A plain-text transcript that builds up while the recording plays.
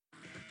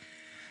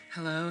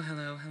Hello,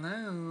 hello,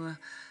 hello.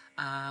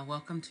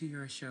 Welcome to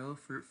your show,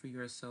 Fruit for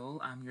Your Soul.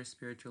 I'm your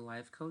spiritual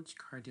life coach,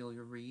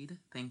 Cardelia Reed.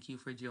 Thank you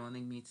for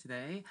joining me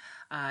today.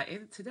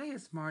 Today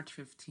is March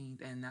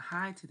 15th, and the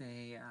high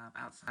today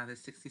outside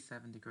is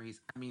 67 degrees.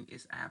 I mean,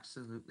 it's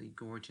absolutely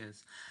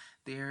gorgeous.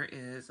 There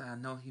is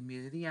no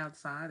humidity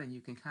outside, and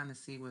you can kind of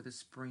see where the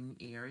spring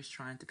air is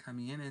trying to come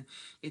in. And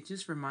it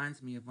just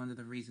reminds me of one of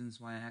the reasons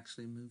why I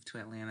actually moved to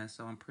Atlanta.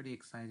 So I'm pretty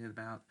excited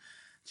about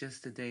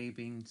just today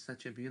being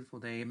such a beautiful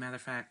day. Matter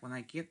of fact, when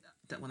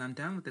I'm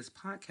done with this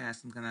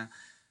podcast, I'm gonna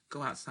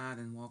go outside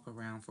and walk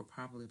around for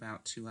probably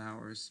about 2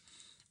 hours.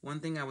 One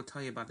thing I would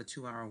tell you about the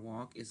 2 hour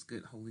walk is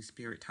good Holy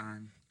Spirit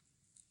time.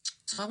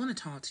 So I want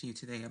to talk to you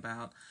today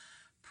about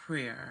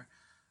prayer,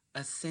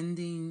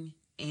 ascending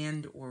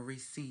and or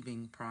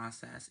receiving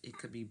process. It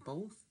could be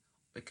both.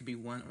 It could be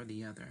one or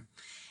the other.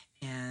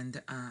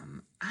 And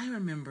I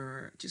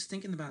remember just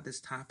thinking about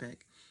this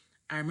topic.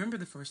 I remember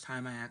the first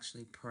time I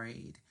actually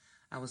prayed.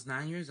 I was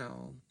 9 years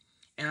old,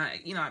 and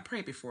I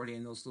prayed before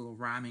then those little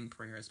rhyming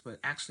prayers, but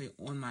actually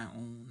on my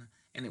own,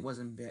 and it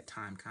wasn't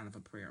bedtime kind of a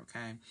prayer.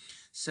 Okay,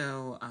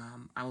 so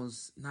I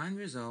was 9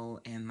 years old,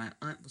 and my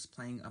aunt was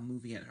playing a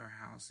movie at her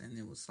house, and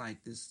it was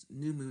like this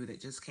new movie that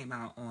just came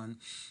out on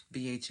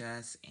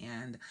VHS,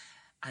 and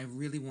I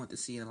really want to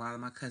see it. A lot of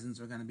my cousins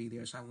were going to be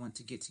there, so I want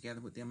to get together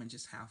with them and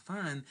just have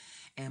fun.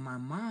 And my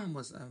mom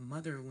was a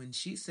mother. When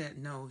she said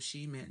no,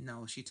 she meant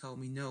no. She told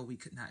me no, we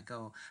could not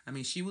go. I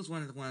mean, she was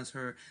one of the ones.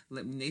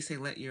 When they say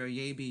let your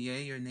yay be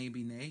yay, your nay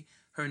be nay.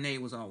 Her nay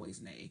was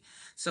always nay.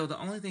 So the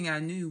only thing I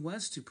knew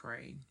was to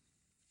pray.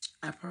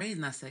 I prayed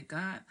and I said,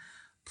 God,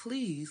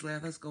 please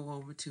let us go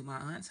over to my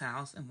aunt's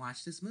house and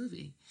watch this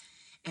movie.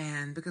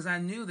 And because I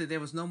knew that there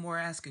was no more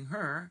asking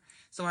her,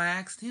 so I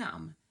asked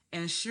him.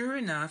 And sure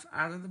enough,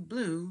 out of the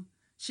blue,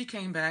 she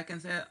came back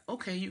and said,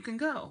 okay, you can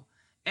go.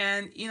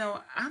 And,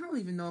 I don't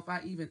even know if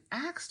I even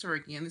asked her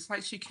again. It's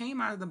like she came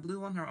out of the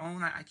blue on her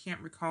own. I can't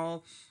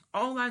recall.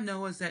 All I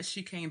know is that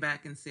she came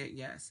back and said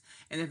yes.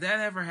 And if that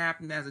ever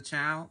happened as a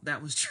child,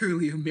 that was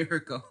truly a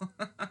miracle.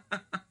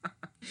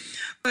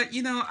 But,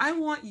 I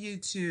want you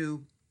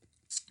to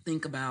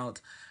think about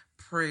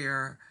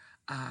prayer.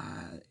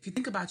 If you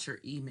think about your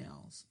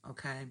emails,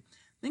 okay,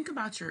 think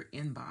about your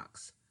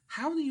inbox.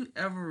 How do you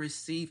ever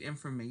receive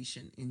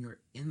information in your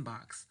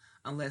inbox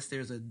unless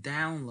there's a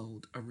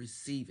download, a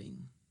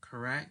receiving,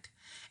 correct?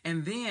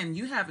 And then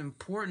you have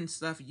important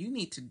stuff you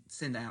need to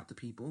send out to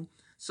people.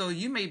 So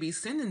you may be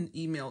sending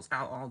emails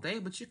out all day,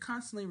 but you're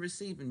constantly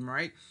receiving,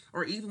 right?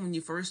 Or even when you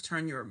first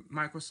turn your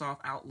Microsoft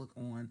Outlook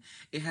on,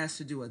 it has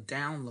to do a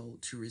download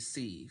to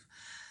receive.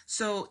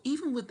 So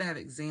even with that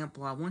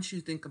example, I want you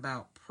to think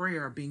about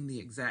prayer being the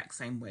exact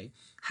same way.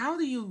 How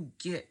do you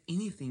get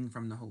anything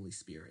from the Holy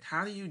Spirit?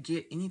 How do you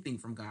get anything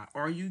from God?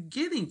 Are you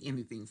getting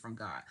anything from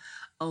God?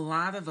 A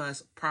lot of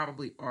us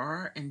probably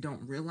are and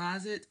don't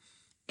realize it.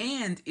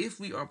 And if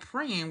we are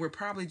praying, we're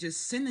probably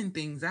just sending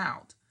things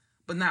out,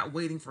 but not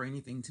waiting for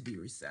anything to be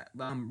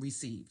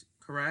received,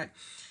 correct?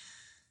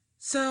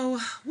 So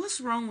what's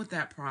wrong with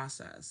that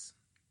process?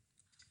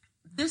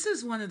 This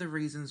is one of the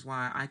reasons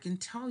why I can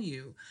tell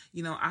you,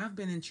 I've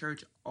been in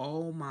church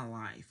all my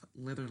life,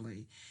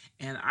 literally,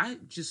 and I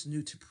just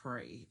knew to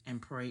pray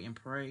and pray and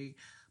pray,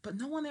 but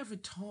no one ever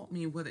taught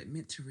me what it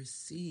meant to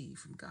receive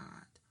from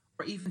God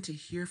or even to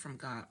hear from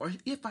God or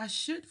if I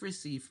should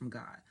receive from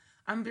God.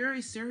 I'm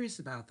very serious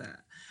about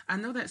that. I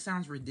know that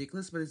sounds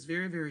ridiculous, but it's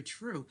very, very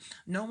true.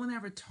 No one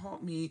ever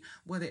taught me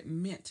what it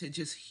meant to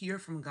just hear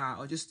from God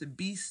or just to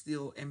be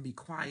still and be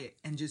quiet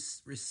and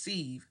just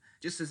receive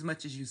just as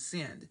much as you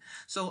send.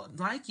 So,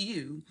 like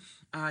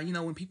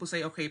when people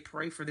say, okay,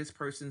 pray for this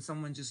person,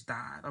 someone just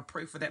died, or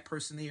pray for that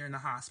person there in the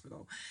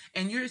hospital,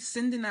 and you're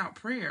sending out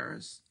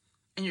prayers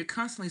and you're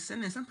constantly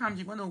sending, sometimes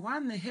you wonder, why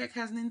in the heck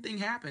hasn't anything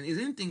happened? Is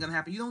anything going to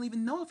happen? You don't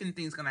even know if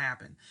anything's going to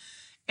happen.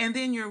 And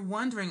then you're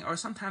wondering, or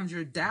sometimes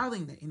you're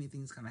doubting that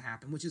anything's going to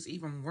happen, which is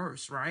even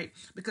worse, right?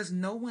 Because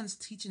no one's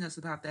teaching us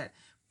about that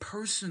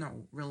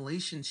personal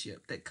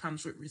relationship that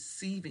comes with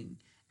receiving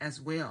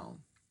as well.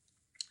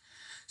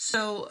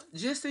 So,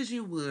 just as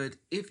you would,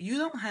 if you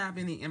don't have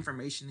any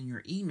information in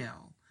your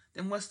email,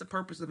 then what's the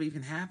purpose of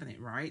even having it,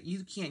 right?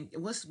 You can't,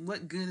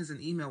 what good is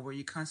an email where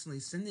you're constantly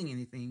sending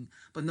anything,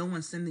 but no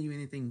one's sending you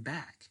anything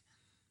back,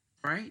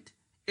 right?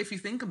 If you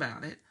think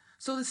about it.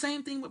 So, the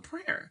same thing with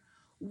prayer.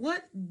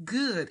 What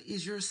good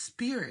is your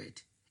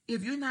spirit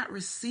if you're not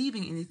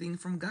receiving anything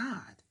from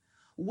God?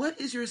 What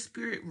is your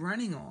spirit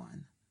running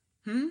on?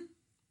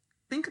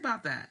 Think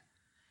about that.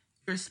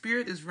 Your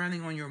spirit is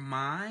running on your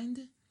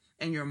mind,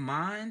 and your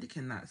mind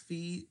cannot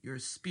feed your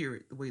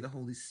spirit the way the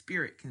Holy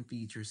Spirit can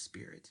feed your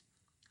spirit.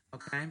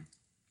 Okay?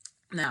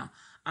 Now,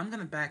 I'm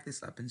going to back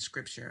this up in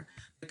scripture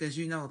because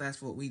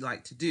that's what we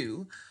like to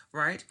do,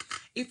 right?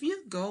 If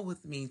you go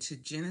with me to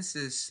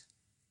Genesis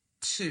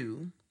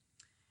 2,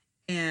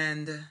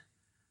 and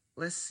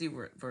let's see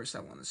what verse I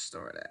want to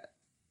start at.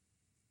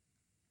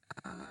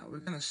 We're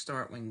going to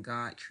start when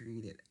God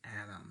created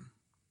Adam.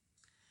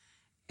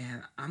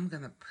 And I'm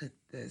going to put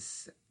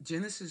this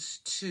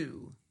Genesis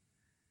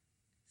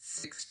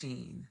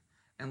 2:16.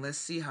 and let's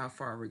see how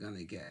far we're going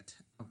to get.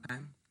 Okay.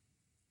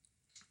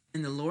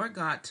 And the Lord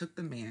God took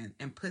the man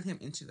and put him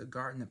into the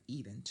Garden of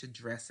Eden to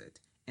dress it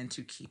and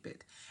to keep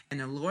it. And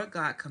the Lord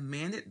God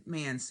commanded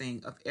man,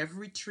 saying, of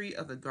every tree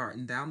of the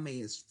garden thou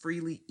mayest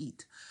freely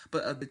eat,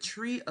 but of the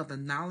tree of the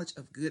knowledge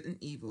of good and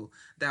evil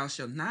thou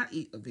shalt not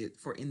eat of it,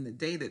 for in the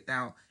day that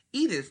thou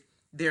eatest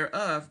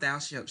thereof thou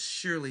shalt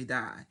surely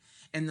die.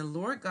 And the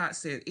Lord God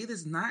said, it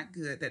is not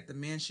good that the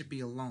man should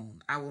be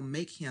alone. I will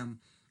make him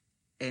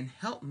and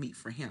help meet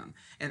for him.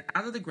 And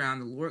out of the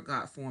ground the Lord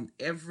God formed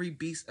every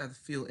beast of the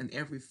field and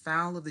every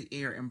fowl of the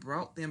air, and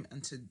brought them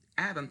unto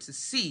Adam to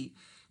see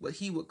what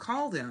he would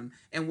call them.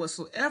 And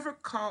whatever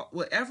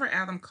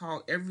Adam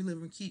called every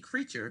living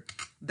creature,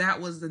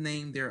 that was the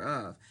name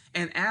thereof.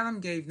 And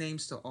Adam gave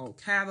names to all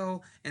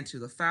cattle, and to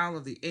the fowl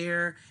of the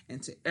air,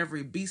 and to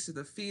every beast of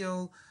the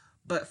field.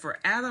 But for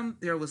Adam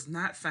there was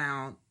not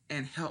found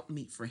an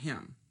helpmeet for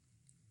him.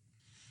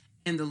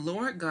 And the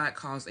Lord God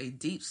caused a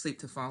deep sleep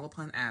to fall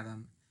upon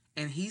Adam,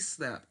 and he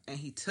slept, and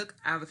he took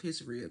out of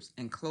his ribs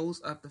and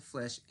closed up the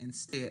flesh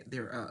instead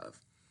thereof.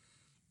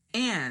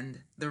 And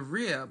the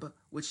rib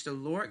which the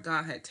Lord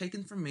God had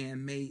taken from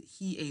man made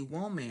he a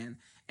woman,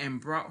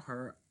 and brought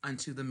her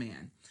unto the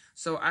man.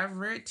 So I've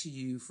read to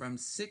you from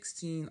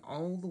 16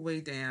 all the way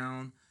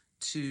down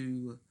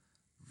to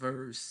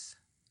verse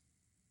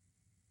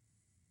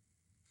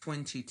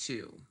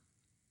 22.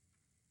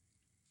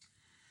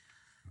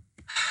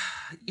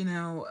 You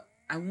know,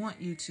 I want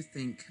you to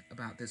think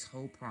about this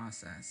whole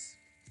process.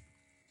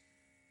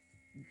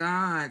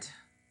 God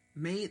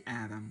made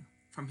Adam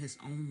from his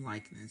own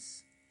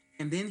likeness,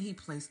 and then he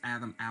placed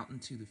Adam out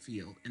into the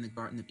field in the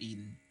Garden of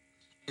Eden,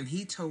 and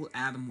he told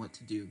Adam what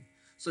to do.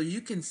 So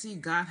you can see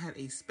God had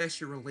a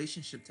special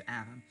relationship to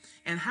Adam.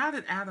 And how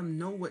did Adam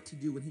know what to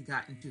do when he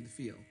got into the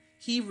field?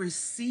 He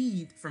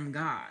received from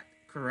God,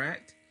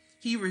 correct?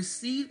 He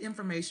received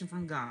information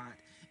from God,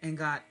 and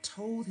God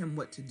told him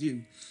what to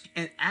do.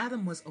 And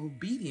Adam was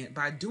obedient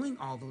by doing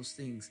all those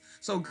things.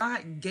 So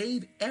God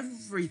gave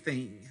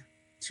everything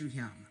to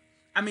him.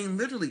 I mean,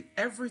 literally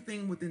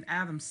everything within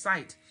Adam's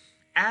sight.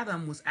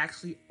 Adam was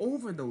actually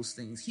over those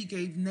things. He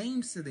gave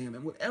names to them,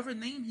 and whatever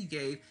name he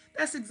gave,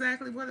 that's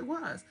exactly what it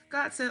was.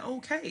 God said,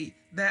 okay,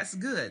 that's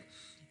good.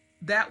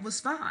 That was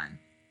fine.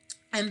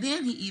 And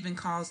then he even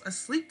caused a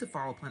sleep to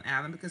fall upon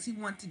Adam because he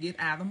wanted to give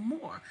Adam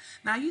more.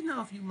 Now, you know,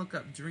 if you look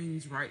up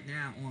dreams right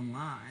now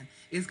online,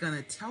 it's going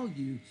to tell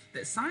you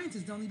that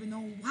scientists don't even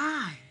know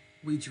why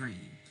we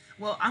dream.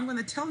 Well, I'm going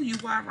to tell you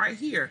why right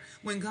here.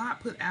 When God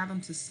put Adam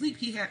to sleep,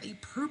 he had a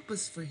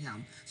purpose for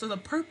him. So the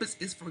purpose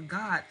is for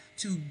God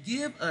to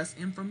give us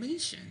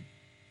information.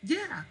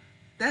 Yeah,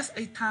 that's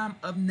a time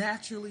of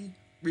naturally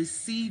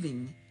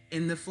receiving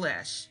in the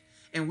flesh.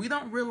 And we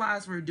don't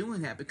realize we're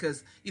doing that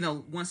because, you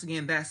know, once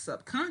again, that's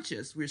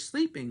subconscious. We're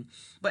sleeping.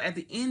 But at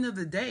the end of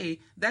the day,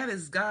 that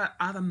is God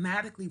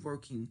automatically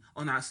working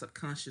on our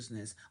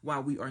subconsciousness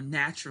while we are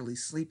naturally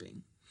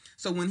sleeping.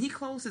 So when he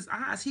closed his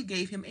eyes, he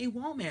gave him a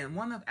woman,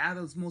 one of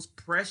Adam's most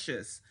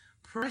precious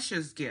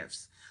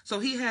gifts. So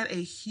he had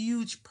a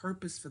huge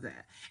purpose for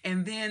that.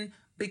 And then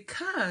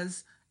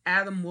because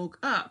Adam woke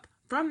up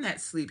from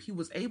that sleep, he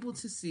was able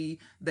to see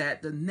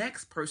that the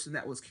next person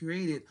that was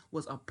created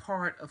was a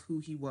part of who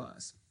he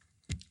was.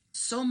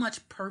 So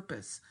much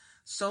purpose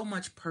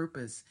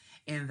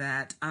in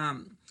that.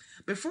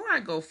 Before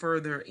I go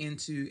further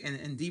into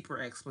and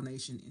deeper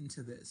explanation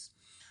into this,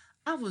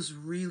 I was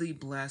really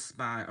blessed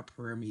by a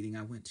prayer meeting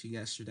I went to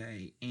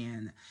yesterday,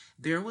 and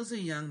there was a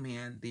young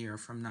man there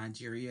from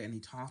Nigeria, and he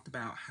talked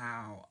about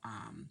how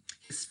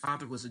his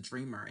father was a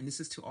dreamer. And this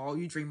is to all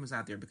you dreamers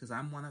out there, because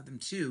I'm one of them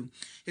too.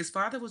 His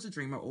father was a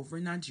dreamer over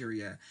in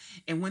Nigeria,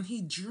 and when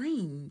he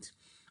dreamed,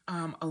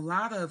 a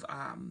lot of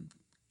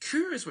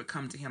cures would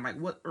come to him, like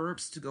what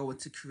herbs to go with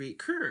to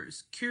create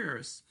cures,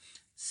 cures,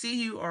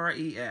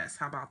 C-U-R-E-S.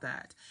 How about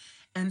that?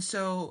 And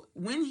so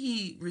when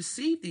he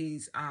received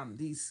these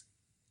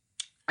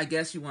I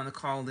guess you want to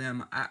call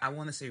them, I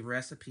want to say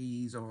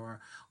recipes or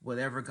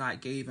whatever God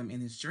gave him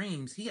in his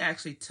dreams, he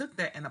actually took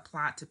that and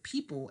applied to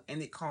people,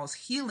 and it caused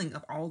healing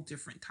of all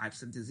different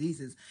types of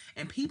diseases.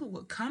 And people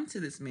would come to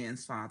this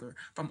man's father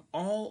from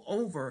all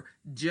over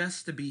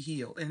just to be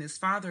healed. And his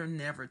father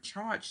never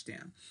charged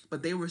them,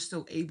 but they were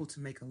still able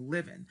to make a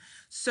living.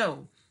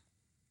 So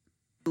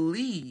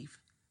believe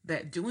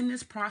that during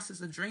this process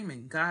of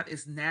dreaming, God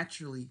is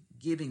naturally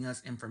giving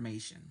us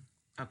information.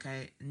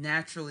 Okay,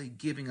 naturally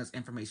giving us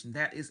information.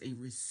 That is a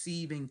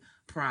receiving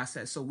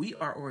process. So we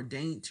are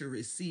ordained to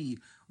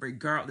receive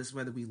regardless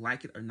whether we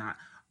like it or not.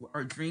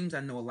 Our dreams, I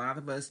know a lot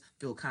of us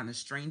feel kind of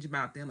strange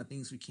about them or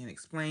things we can't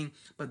explain,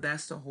 but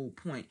that's the whole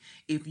point.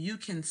 If you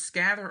can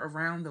scatter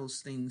around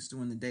those things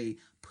during the day,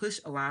 push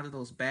a lot of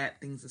those bad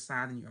things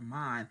aside in your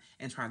mind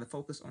and try to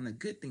focus on the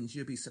good things,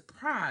 you'll be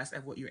surprised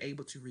at what you're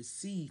able to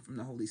receive from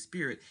the Holy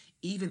Spirit,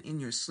 even in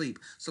your sleep.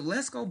 So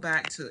let's go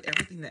back to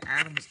everything that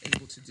Adam was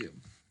able to do.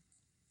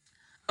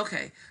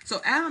 Okay,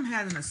 so Adam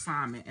had an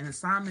assignment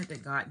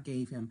that God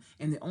gave him.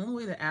 And the only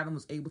way that Adam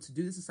was able to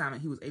do this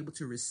assignment, he was able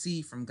to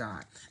receive from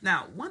God.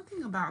 Now, one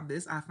thing about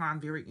this I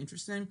find very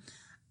interesting.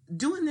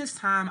 during this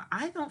time,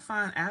 I don't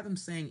find Adam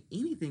saying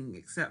anything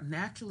except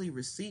naturally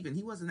receiving.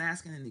 He wasn't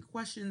asking any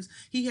questions.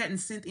 He hadn't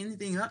sent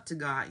anything up to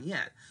God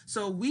yet.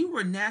 So we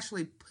were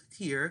naturally put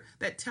here.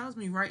 That tells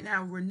me right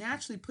now we're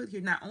naturally put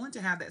here not only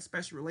to have that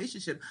special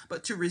relationship,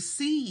 but to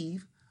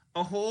receive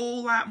a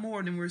whole lot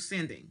more than we're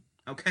sending.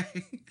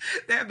 Okay,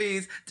 that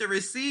means to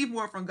receive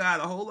more from God,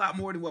 a whole lot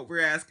more than what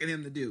we're asking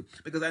Him to do.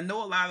 Because I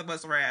know a lot of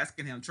us are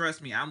asking Him.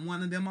 Trust me, I'm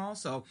one of them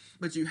also.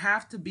 But you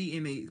have to be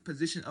in a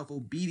position of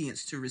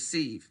obedience to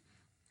receive.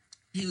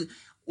 He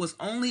was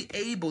only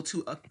able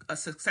to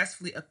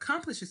successfully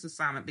accomplish his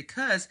assignment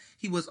because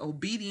he was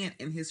obedient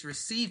in his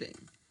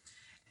receiving.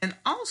 And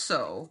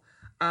also,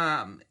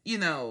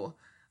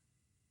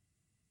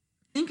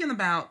 thinking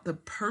about the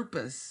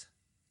purpose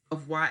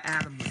of why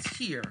Adam was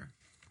here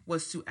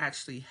was to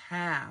actually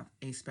have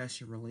a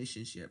special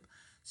relationship.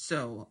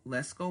 So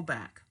let's go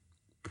back.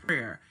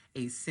 Prayer,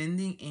 a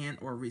sending and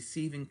or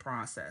receiving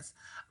process.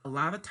 A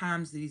lot of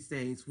times these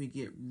days we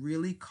get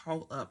really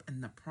caught up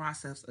in the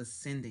process of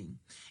sending,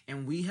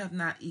 and we have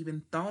not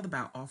even thought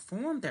about or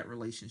formed that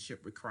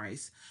relationship with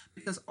Christ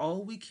because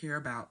all we care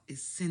about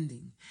is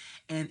sending.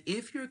 And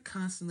if you're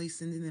constantly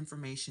sending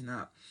information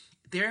up,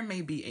 there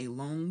may be a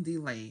long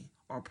delay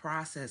or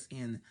process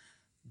in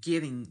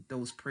getting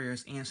those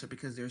prayers answered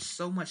because there's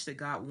so much that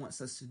God wants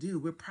us to do.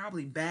 We're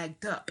probably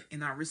bagged up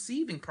in our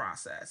receiving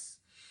process.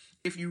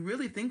 If you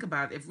really think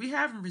about it, if we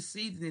haven't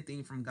received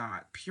anything from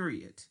God,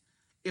 period,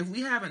 if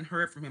we haven't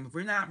heard from Him, if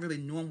we're not really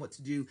knowing what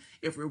to do,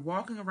 if we're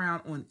walking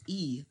around on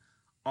E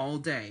all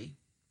day,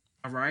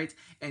 all right,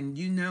 and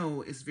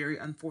it's very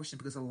unfortunate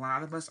because a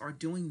lot of us are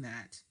doing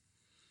that.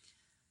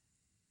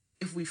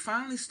 If we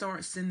finally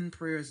start sending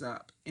prayers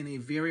up in a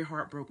very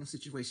heartbroken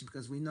situation,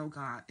 because we know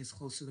God is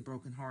close to the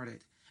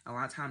brokenhearted, a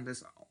lot of times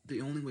that's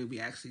the only way we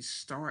actually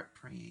start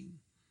praying.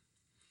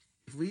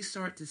 If we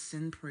start to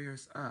send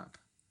prayers up,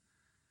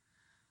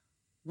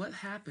 what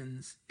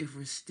happens if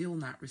we're still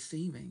not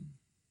receiving?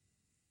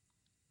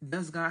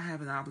 Does God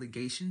have an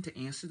obligation to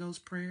answer those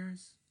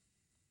prayers?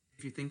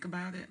 If you think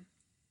about it.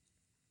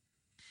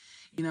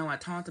 I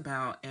talked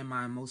about in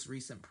my most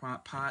recent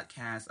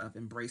podcast of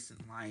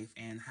Embracing Life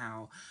and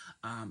how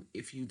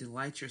if you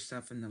delight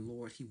yourself in the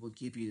Lord, He will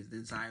give you the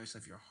desires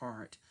of your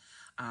heart.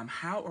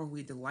 How are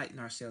we delighting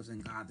ourselves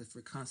in God if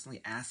we're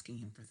constantly asking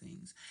Him for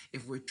things?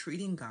 If we're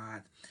treating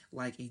God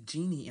like a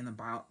genie in a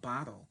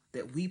bottle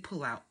that we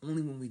pull out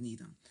only when we need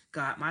Him.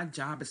 God, my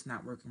job is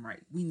not working right.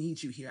 We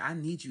need you here. I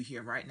need you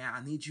here right now.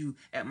 I need you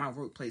at my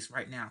workplace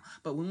right now.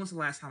 But when was the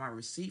last time I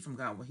received from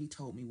God what He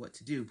told me what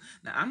to do?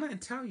 Now, I'm going to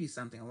tell you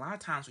something. A lot of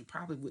times we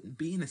probably wouldn't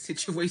be in the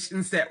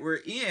situations that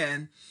we're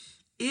in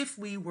if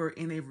we were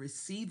in a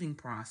receiving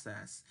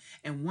process.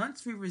 And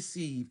once we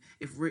receive,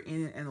 if we're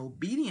in an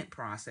obedient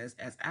process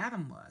as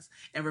Adam was.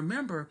 And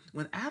remember,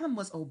 when Adam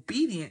was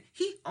obedient,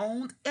 he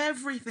owned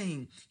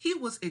everything. He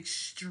was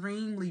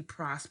extremely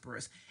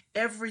prosperous.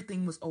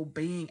 Everything was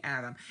obeying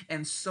Adam,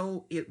 and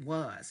so it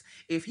was.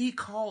 If he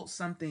called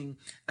something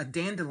a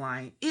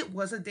dandelion, it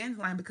was a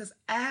dandelion because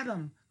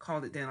Adam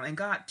called it dandelion, and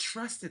God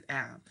trusted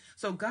Adam.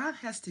 So God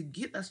has to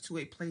get us to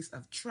a place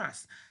of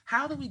trust.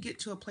 How do we get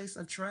to a place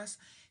of trust?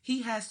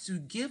 He has to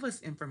give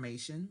us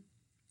information.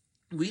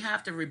 We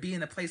have to be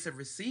in a place of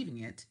receiving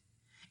it,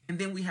 and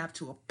then we have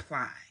to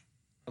apply.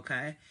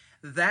 Okay?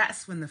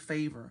 That's when the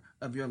favor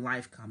of your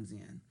life comes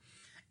in.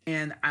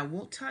 And I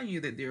will tell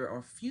you that there are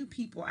a few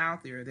people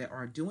out there that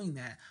are doing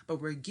that, but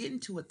we're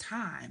getting to a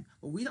time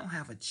where we don't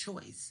have a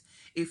choice.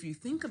 If you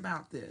think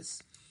about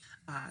this,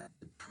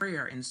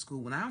 prayer in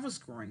school, when I was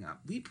growing up,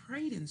 we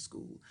prayed in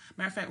school.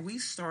 Matter of fact, we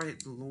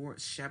started the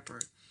Lord's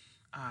Shepherd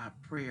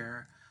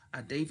prayer,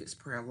 David's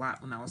prayer a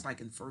lot when I was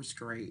like in first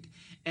grade.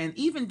 And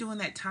even during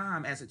that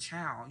time as a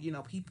child,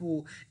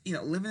 people,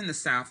 living in the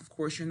South, of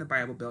course, you're in the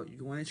Bible Belt, you're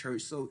going to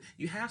church. So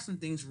you have some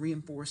things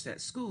reinforced at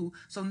school.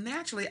 So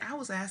naturally, I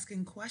was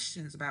asking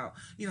questions about,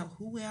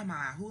 who am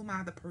I? Who am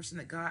I the person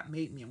that God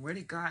made me? And where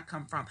did God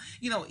come from?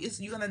 You're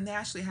going to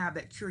naturally have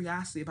that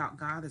curiosity about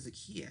God as a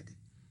kid.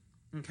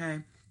 Okay.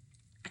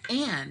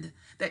 And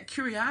that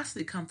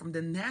curiosity comes from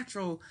the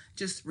natural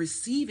just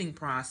receiving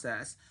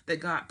process that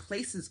God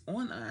places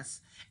on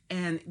us.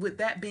 And with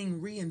that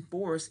being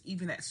reinforced,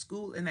 even at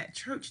school and at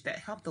church, that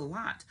helped a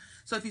lot.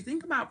 So if you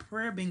think about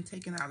prayer being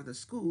taken out of the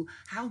school,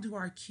 how do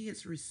our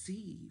kids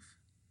receive?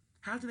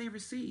 How do they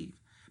receive?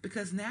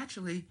 Because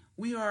naturally,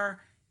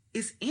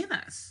 it's in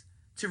us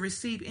to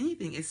receive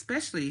anything,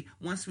 especially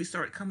once we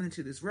start coming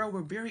into this world.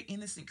 We're very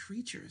innocent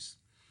creatures.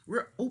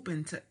 We're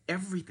open to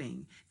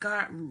everything.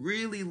 God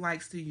really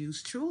likes to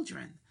use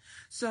children.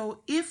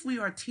 So if we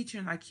are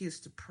teaching our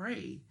kids to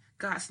pray,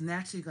 God's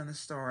naturally going to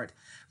start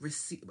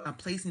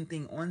placing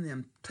things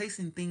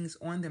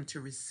on them to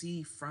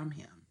receive from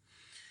Him.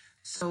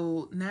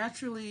 So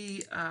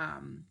naturally,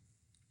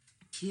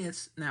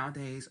 kids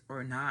nowadays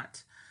are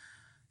not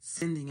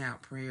sending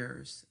out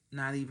prayers,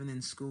 not even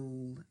in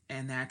school,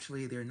 and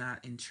naturally they're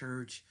not in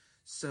church.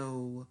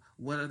 So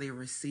what are they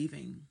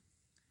receiving?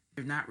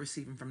 They're not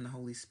receiving from the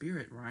Holy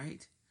Spirit,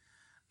 right?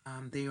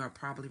 They are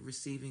probably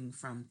receiving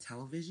from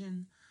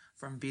television,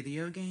 from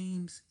video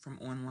games, from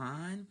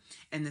online,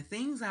 and the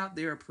things out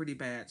there are pretty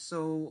bad.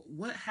 So,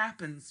 what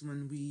happens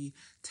when we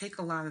take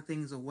a lot of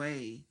things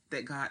away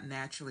that God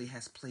naturally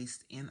has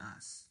placed in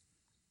us?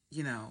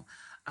 You know,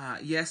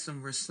 yes,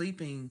 when we're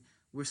sleeping,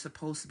 we're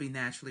supposed to be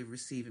naturally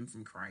receiving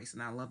from Christ.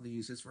 And I love to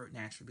use this word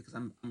naturally because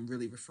I'm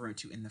really referring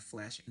to in the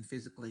flesh and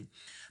physically.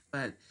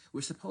 But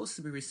we're supposed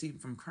to be receiving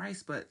from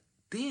Christ. But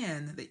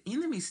then the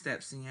enemy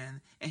steps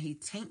in and he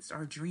taints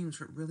our dreams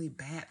with really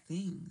bad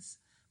things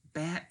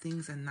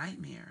and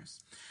nightmares.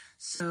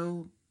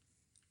 So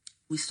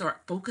we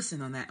start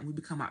focusing on that and we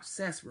become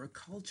obsessed. We're a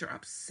culture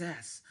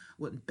obsessed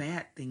with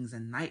bad things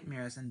and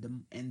nightmares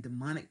and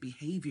demonic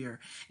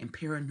behavior and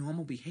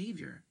paranormal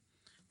behavior.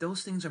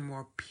 Those things are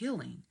more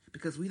appealing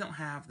because we don't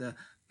have the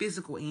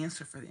physical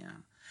answer for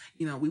them.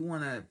 You know,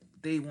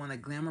 they want to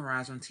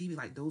glamorize on TV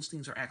like those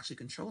things are actually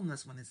controlling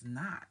us when it's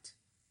not.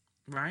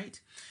 Right?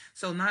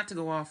 So not to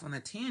go off on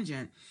a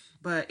tangent,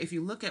 but if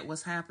you look at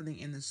what's happening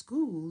in the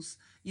schools,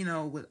 you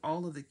know, with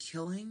all of the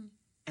killing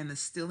and the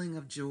stealing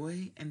of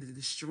joy and the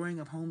destroying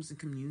of homes and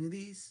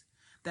communities,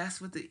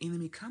 that's what the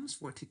enemy comes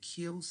for, to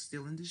kill,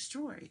 steal, and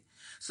destroy.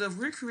 So if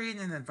we're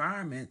creating an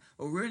environment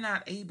where we're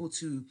not able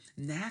to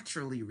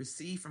naturally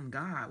receive from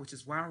God, which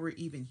is why we're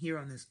even here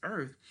on this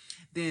earth,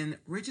 then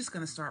we're just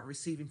going to start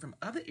receiving from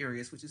other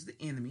areas, which is the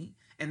enemy.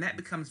 And that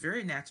becomes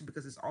very natural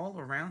because it's all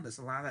around us,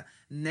 a lot of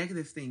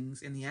negative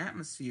things in the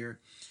atmosphere.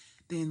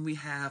 Then we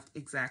have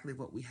exactly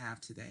what we have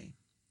today,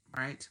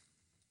 right?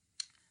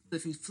 But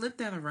if you flip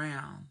that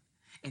around,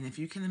 and if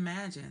you can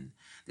imagine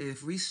that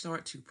if we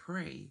start to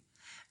pray,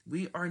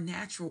 we are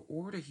natural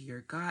order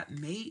here. God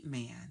made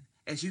man.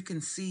 As you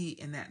can see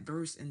in that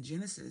verse in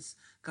Genesis,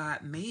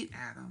 God made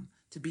Adam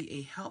to be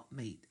a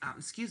helpmate,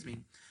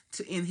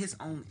 in his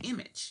own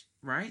image,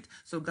 right?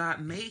 So God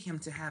made him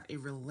to have a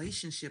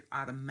relationship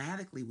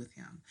automatically with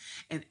him.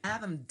 And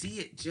Adam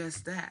did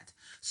just that.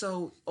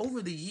 So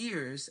over the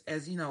years,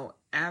 as you know,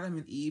 Adam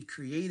and Eve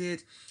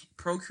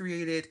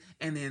procreated,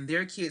 and then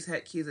their kids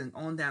had kids, and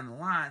on down the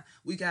line,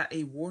 we got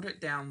a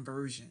watered down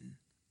version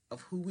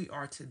of who we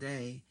are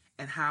today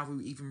and how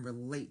we even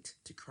relate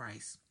to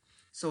Christ.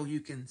 So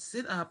you can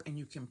sit up and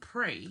you can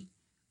pray,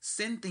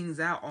 send things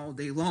out all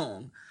day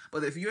long.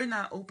 But if you're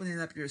not opening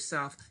up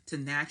yourself to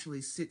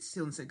naturally sit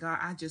still and say, God,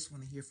 I just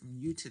want to hear from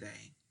you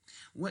today.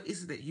 What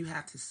is it that you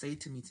have to say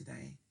to me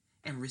today?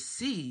 And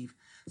receive.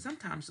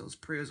 Sometimes those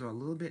prayers are a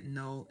little bit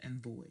null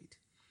and void.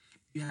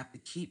 You have to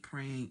keep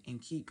praying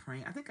and keep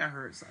praying. I think I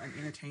heard an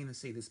entertainer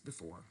say this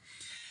before.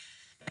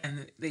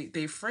 And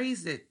they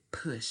phrased it,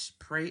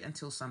 pray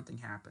until something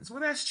happens.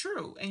 Well, that's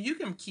true. And you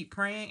can keep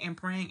praying and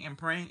praying and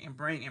praying and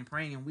praying and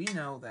praying. And we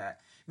know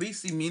that we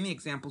see many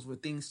examples where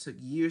things took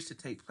years to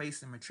take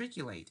place and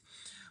matriculate.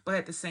 But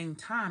at the same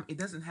time, it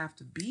doesn't have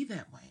to be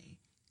that way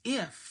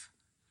if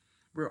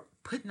we're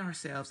putting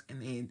ourselves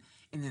in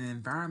an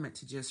environment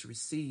to just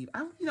receive.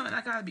 And I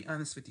got to be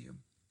honest with you.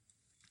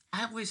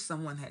 I wish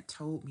someone had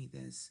told me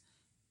this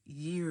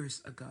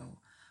years ago,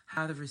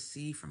 how to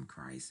receive from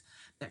Christ,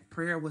 that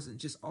prayer wasn't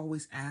just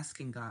always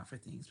asking God for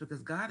things,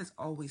 because God is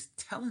always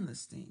telling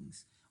us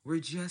things.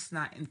 We're just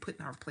not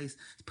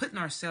putting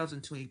ourselves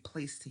into a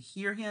place to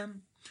hear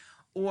him,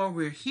 or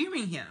we're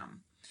hearing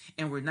him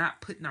and we're not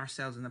putting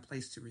ourselves in a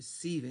place to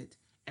receive it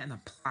and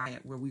apply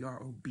it where we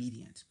are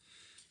obedient.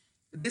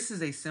 This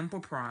is a simple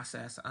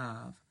process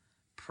of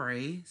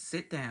pray,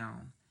 sit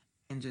down,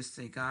 and just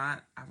say,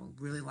 God, I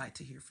would really like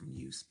to hear from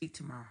you. Speak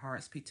to my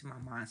heart, speak to my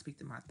mind, speak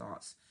to my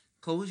thoughts.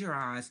 Close your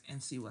eyes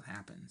and see what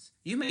happens.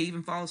 You may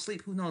even fall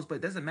asleep, who knows, but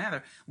it doesn't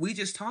matter. We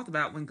just talked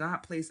about when God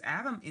placed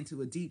Adam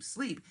into a deep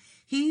sleep,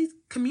 he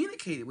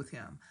communicated with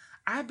him.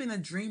 I've been a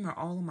dreamer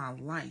all of my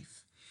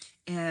life.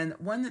 And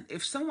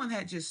if someone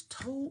had just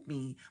told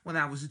me when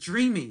I was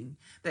dreaming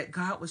that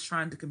God was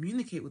trying to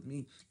communicate with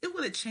me, it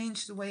would have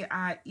changed the way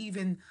I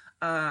even,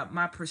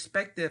 my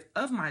perspective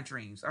of my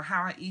dreams, or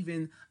how I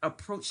even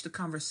approach the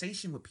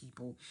conversation with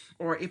people,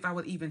 or if I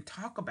would even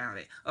talk about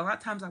it. A lot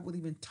of times I would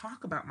even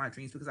talk about my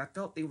dreams because I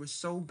felt they were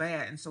so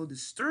bad and so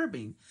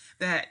disturbing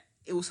that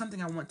it was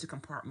something I want to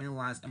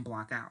compartmentalize and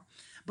block out.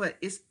 But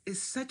it's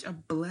such a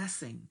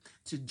blessing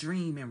to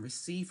dream and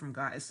receive from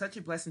God. It's such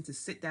a blessing to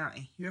sit down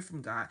and hear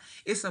from God.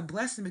 It's a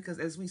blessing because,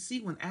 as we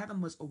see, when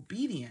Adam was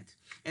obedient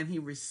and he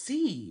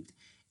received,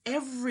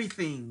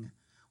 everything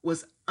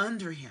was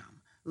under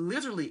him.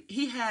 Literally,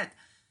 he had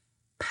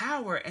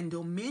power and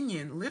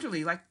dominion,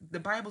 literally, like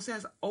the Bible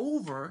says,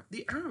 over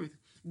the earth.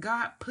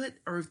 God put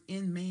earth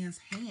in man's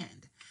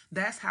hand.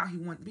 That's how he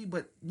wanted to be.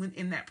 But when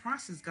in that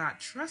process, God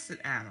trusted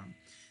Adam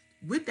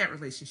with that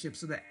relationship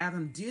so that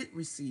Adam did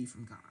receive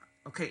from God.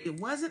 Okay,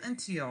 it wasn't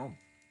until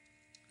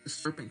the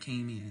serpent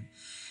came in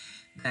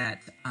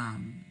that,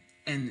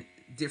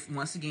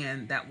 once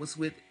again, that was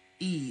with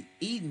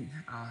Eve.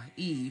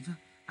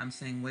 I'm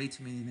saying way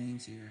too many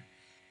names here.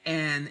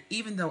 And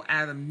even though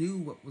Adam knew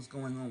what was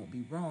going on would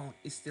be wrong,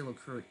 it still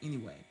occurred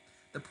anyway.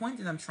 The point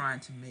that I'm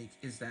trying to make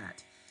is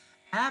that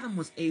Adam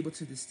was able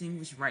to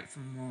distinguish right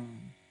from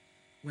wrong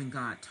when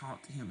God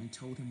talked to him and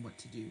told him what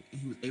to do,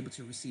 and he was able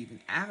to receive. And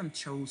Adam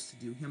chose to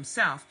do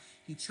himself.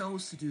 He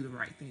chose to do the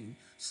right thing.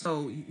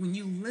 So when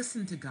you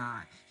listen to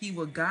God, he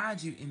will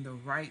guide you in the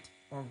right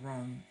or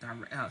wrong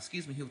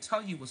direction. He'll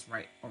tell you what's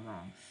right or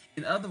wrong.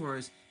 In other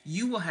words,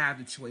 you will have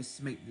the choice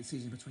to make the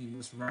decision between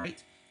what's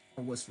right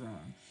or what's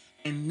wrong.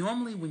 And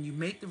normally when you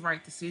make the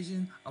right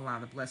decision, a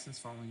lot of blessings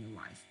fall in your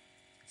life.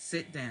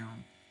 Sit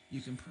down. You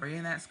can pray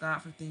and ask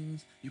God for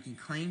things. You can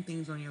claim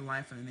things on your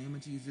life in the name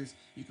of Jesus.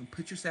 You can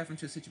put yourself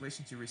into a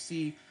situation to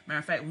receive. Matter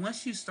of fact,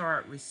 once you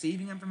start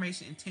receiving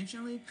information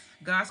intentionally,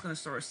 God's going to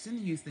start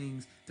sending you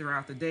things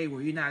throughout the day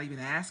where you're not even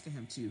asking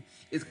him to.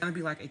 It's going to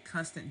be like a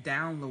constant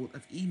download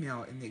of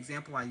email in the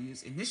example I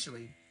used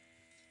initially.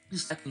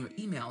 Just like in your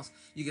emails,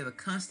 you get a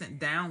constant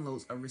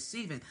downloads of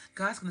receiving.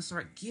 God's going to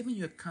start giving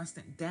you a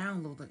constant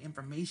download of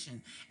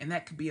information. And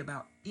that could be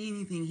about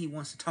anything he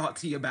wants to talk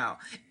to you about.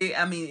 It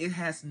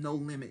has no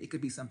limit. It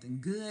could be something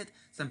good,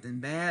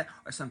 something bad,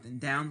 or something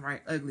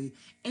downright ugly.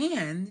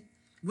 And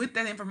with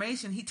that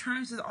information, he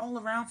turns it all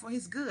around for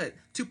his good,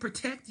 to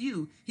protect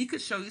you. He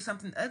could show you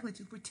something ugly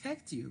to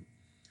protect you.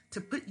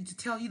 To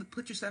tell you to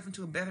put yourself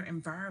into a better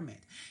environment.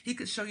 He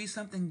could show you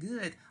something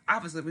good.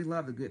 Obviously, we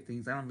love the good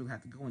things. I don't really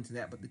have to go into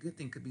that, but the good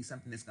thing could be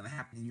something that's going to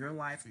happen in your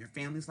life, or your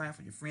family's life,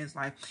 or your friend's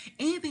life.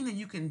 Anything that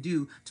you can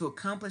do to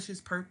accomplish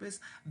his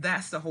purpose,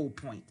 that's the whole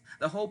point.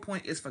 The whole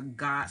point is for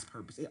God's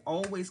purpose. It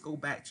always go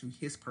back to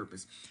his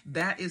purpose.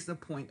 That is the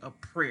point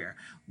of prayer.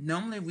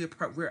 Normally,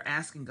 we're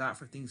asking God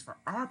for things for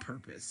our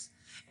purpose.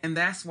 And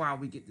that's why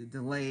we get the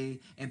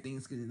delay and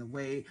things get in the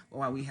way,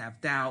 or why we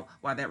have doubt,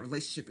 why that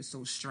relationship is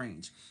so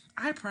strange.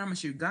 I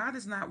promise you, God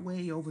is not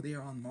way over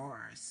there on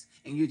Mars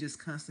and you're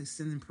just constantly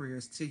sending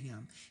prayers to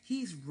him.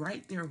 He's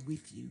right there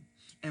with you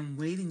and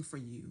waiting for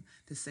you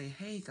to say,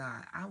 hey,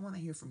 God, I want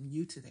to hear from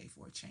you today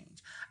for a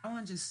change. I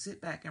want to just sit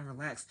back and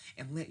relax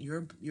and let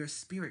your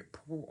spirit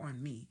pour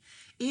on me.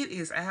 It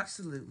is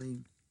absolutely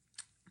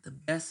the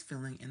best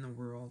feeling in the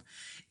world.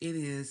 It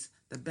is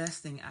the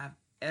best thing I've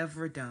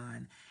ever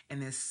done,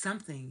 and it's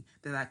something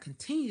that I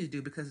continue to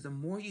do, because the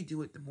more you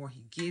do it, the more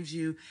he gives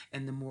you,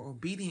 and the more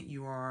obedient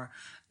you are,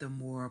 the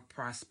more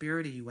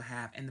prosperity you will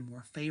have, and the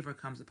more favor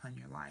comes upon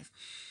your life.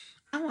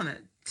 I want to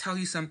tell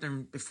you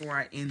something before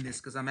I end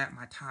this, because I'm at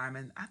my time,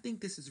 and I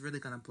think this is really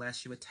going to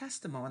bless you. A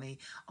testimony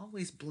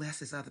always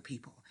blesses other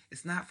people.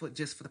 It's not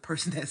just for the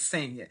person that's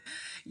saying it.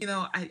 You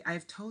know,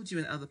 I've told you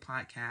in other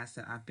podcasts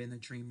that I've been a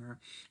dreamer,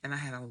 and I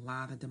had a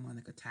lot of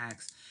demonic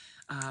attacks.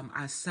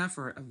 I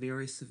suffered a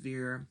very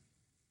severe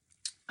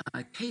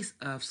case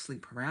of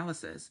sleep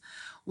paralysis.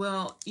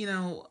 Well, you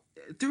know,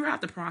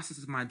 throughout the process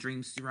of my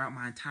dreams, throughout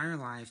my entire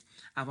life,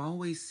 I've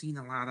always seen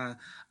a lot of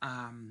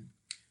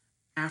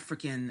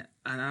African,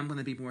 and I'm going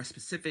to be more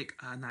specific,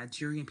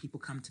 Nigerian people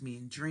come to me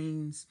in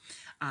dreams,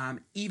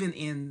 even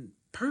in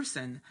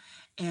person.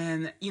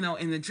 And, you know,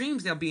 in the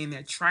dreams, they'll be in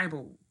their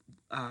tribal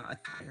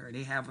attire.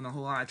 They have a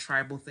whole lot of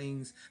tribal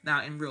things.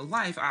 Now, in real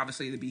life,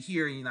 obviously, to be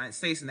here in the United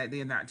States and that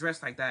they're not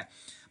dressed like that.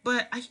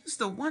 But I used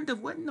to wonder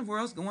what in the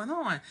world's going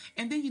on.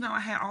 And then, you know,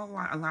 I had a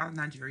lot of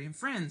Nigerian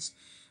friends.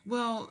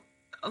 Well,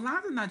 a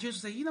lot of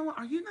Nigerians say, you know what,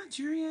 are you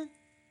Nigerian?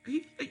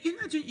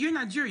 You're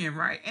Nigerian,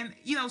 right? And,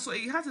 you know, so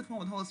it has to the point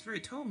where the Holy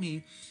Spirit told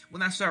me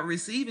when I started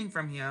receiving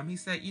from him, he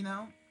said, you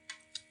know,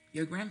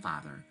 your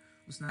grandfather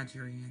was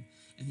Nigerian,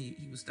 and he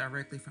was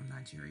directly from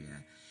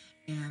Nigeria.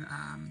 And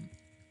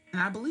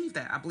I believe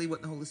that. I believe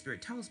what the Holy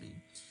Spirit tells me.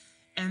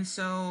 And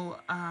so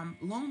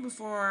long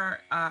before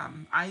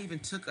I even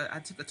took a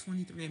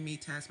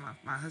 23andMe test,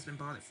 my husband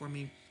bought it for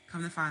me.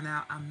 Come to find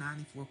out, I'm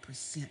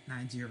 94%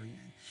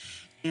 Nigerian.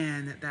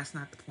 And that's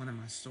not the point of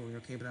my story,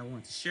 okay? But I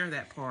wanted to share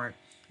that part.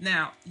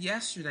 Now,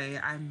 yesterday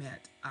I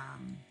met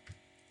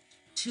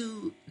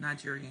two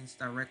Nigerians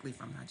directly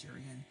from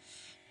Nigeria,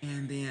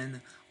 and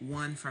then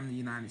one from the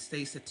United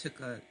States that took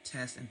a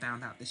test and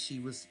found out that she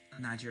was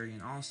a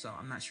Nigerian also.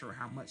 I'm not sure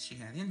how much she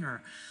had in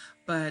her,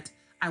 but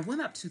I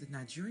went up to the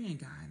Nigerian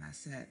guy and I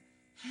said,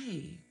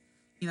 hey,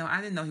 you know,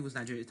 I didn't know he was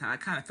Nigerian at the time. I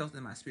kind of felt it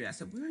in my spirit. I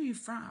said, where are you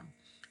from?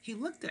 He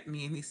looked at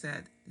me and he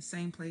said, the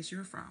same place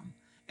you're from.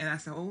 And I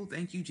said, oh,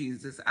 thank you,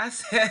 Jesus. I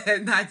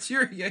said,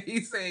 Nigeria.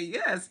 He said,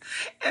 yes.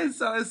 And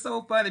so it's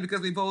so funny because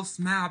we both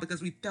smiled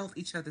because we felt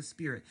each other's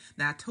spirit.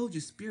 Now, I told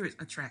you spirits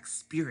attract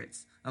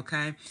spirits,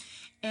 okay?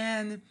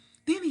 And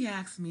then he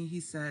asked me, he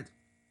said,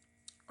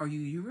 are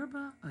you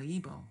Yoruba or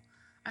Igbo?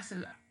 I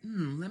said,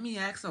 let me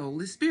ask the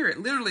Holy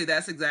Spirit. Literally,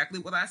 that's exactly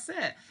what I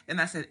said.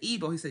 And I said,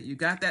 Igbo. He said, you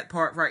got that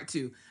part right,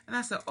 too. And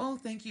I said, oh,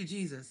 thank you,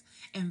 Jesus.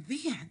 And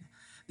then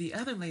the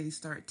other lady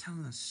started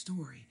telling a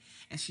story.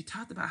 And she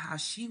talked about how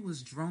she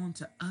was drawn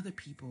to other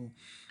people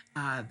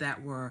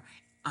that were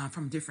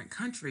from different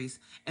countries.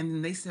 And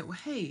then they said, well,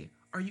 hey,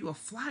 are you a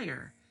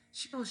flyer?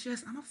 She goes,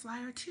 yes, I'm a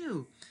flyer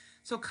too.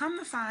 So come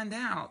to find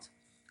out,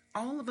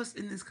 all of us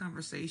in this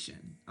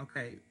conversation,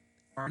 okay,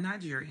 are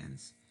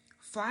Nigerians.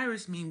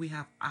 Flyers mean we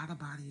have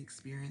out-of-body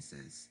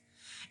experiences.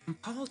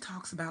 And Paul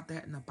talks about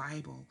that in the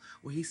Bible,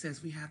 where he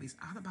says we have these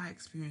out-of-body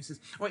experiences,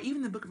 or even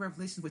in the book of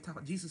Revelations, where we talk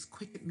about Jesus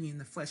quickened me in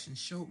the flesh and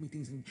showed me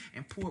things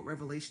and poured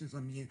revelations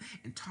on me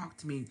and talked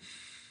to me.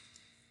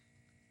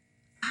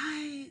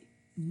 I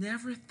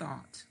never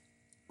thought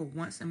for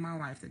once in my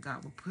life that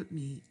God would put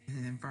me in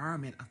an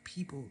environment of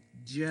people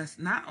just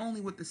not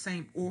only with the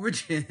same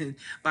origin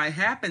by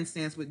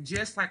happenstance, but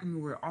just like we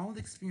were all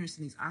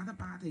experiencing these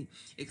out-of-body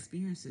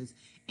experiences,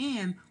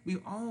 and we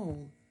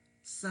all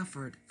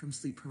suffered from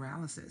sleep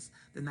paralysis.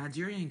 The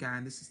Nigerian guy,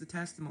 and this is the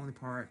testimony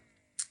part,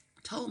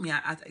 told me,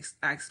 I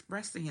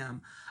expressed to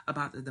him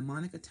about the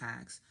demonic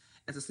attacks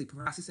as a sleep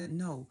paralysis. He said,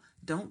 no,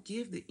 don't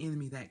give the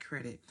enemy that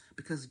credit,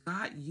 because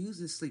God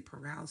uses sleep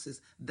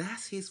paralysis.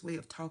 That's his way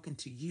of talking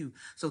to you.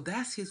 So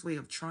that's his way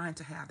of trying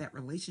to have that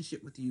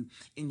relationship with you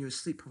in your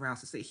sleep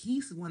paralysis. That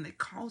he's the one that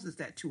causes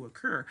that to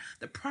occur.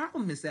 The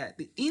problem is that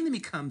the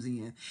enemy comes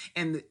in,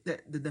 and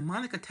the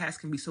demonic attacks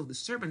can be so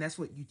disturbing. That's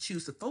what you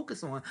choose to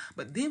focus on.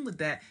 But then with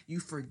that,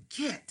 you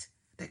forget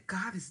that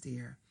God is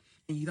there,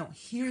 and you don't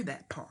hear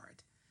that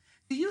part.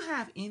 Do you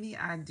have any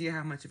idea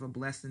how much of a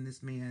blessing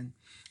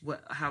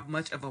how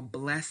much of a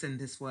blessing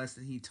this was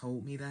that he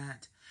told me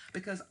that?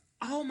 Because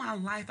all my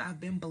life I've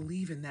been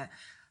believing that,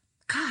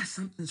 God,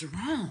 something's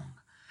wrong.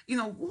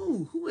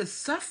 Who is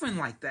suffering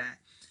like that?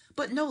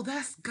 But no,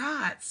 that's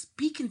God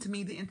speaking to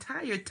me the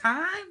entire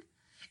time.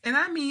 And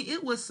I mean,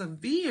 it was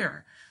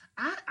severe.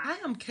 I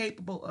am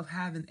capable of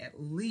having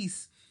at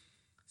least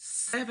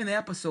 7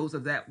 episodes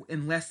of that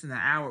in less than an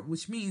hour,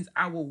 which means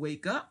I will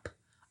wake up,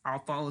 I'll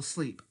fall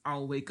asleep.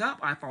 I'll wake up,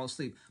 I fall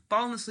asleep.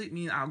 Falling asleep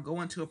means I'll go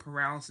into a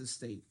paralysis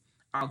state.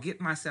 I'll get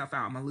myself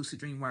out. I'm a lucid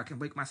dream where I can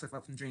wake myself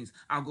up from dreams.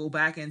 I'll go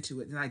back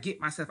into it, and I get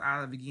myself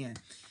out of it again.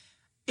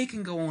 It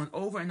can go on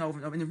over and over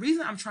and over. And the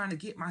reason I'm trying to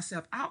get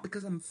myself out,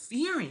 because I'm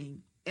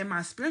fearing in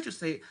my spiritual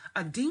state,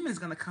 a demon is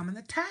going to come and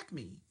attack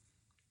me.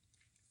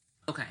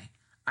 Okay,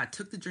 I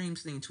took the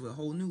dreams thing to a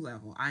whole new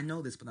level. I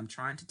know this, but I'm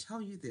trying to tell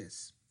you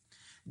this.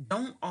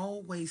 Don't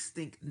always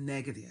think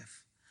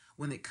negative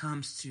when it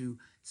comes to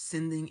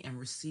sending and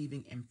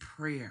receiving in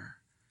prayer.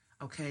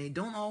 Okay?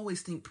 Don't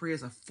always think prayer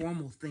is a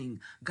formal thing.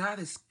 God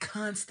is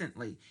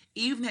constantly,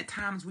 even at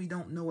times we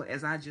don't know it,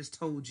 as I just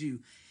told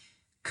you,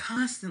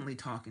 constantly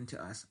talking to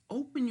us.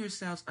 Open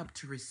yourselves up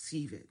to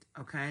receive it.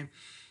 Okay?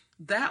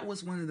 That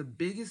was one of the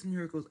biggest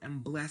miracles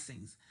and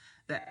blessings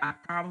that I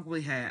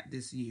probably had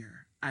this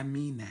year. I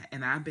mean that.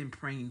 And I've been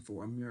praying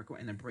for a miracle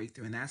and a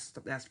breakthrough. And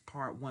that's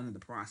part one of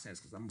the process,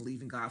 because I'm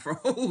believing God for a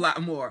whole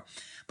lot more.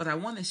 But I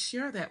want to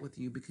share that with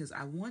you because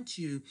I want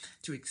you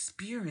to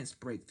experience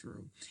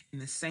breakthrough in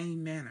the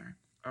same manner.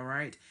 All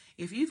right.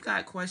 If you've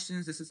got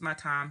questions, this is my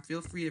time.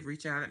 Feel free to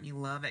reach out at me,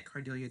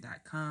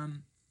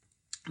 love@cardelia.com.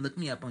 Look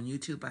me up on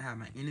YouTube. I have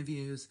my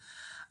interviews.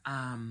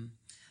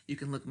 You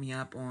can look me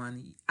up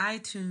on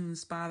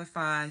iTunes,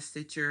 Spotify,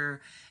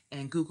 Stitcher,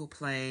 and Google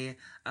Play.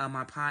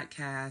 My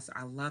podcast,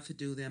 I love to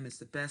do them. It's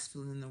the best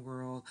feeling in the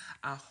world.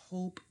 I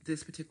hope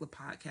this particular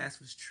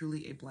podcast was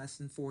truly a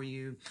blessing for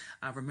you.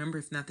 Remember,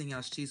 if nothing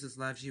else, Jesus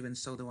loves you, and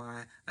so do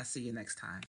I. I'll see you next time.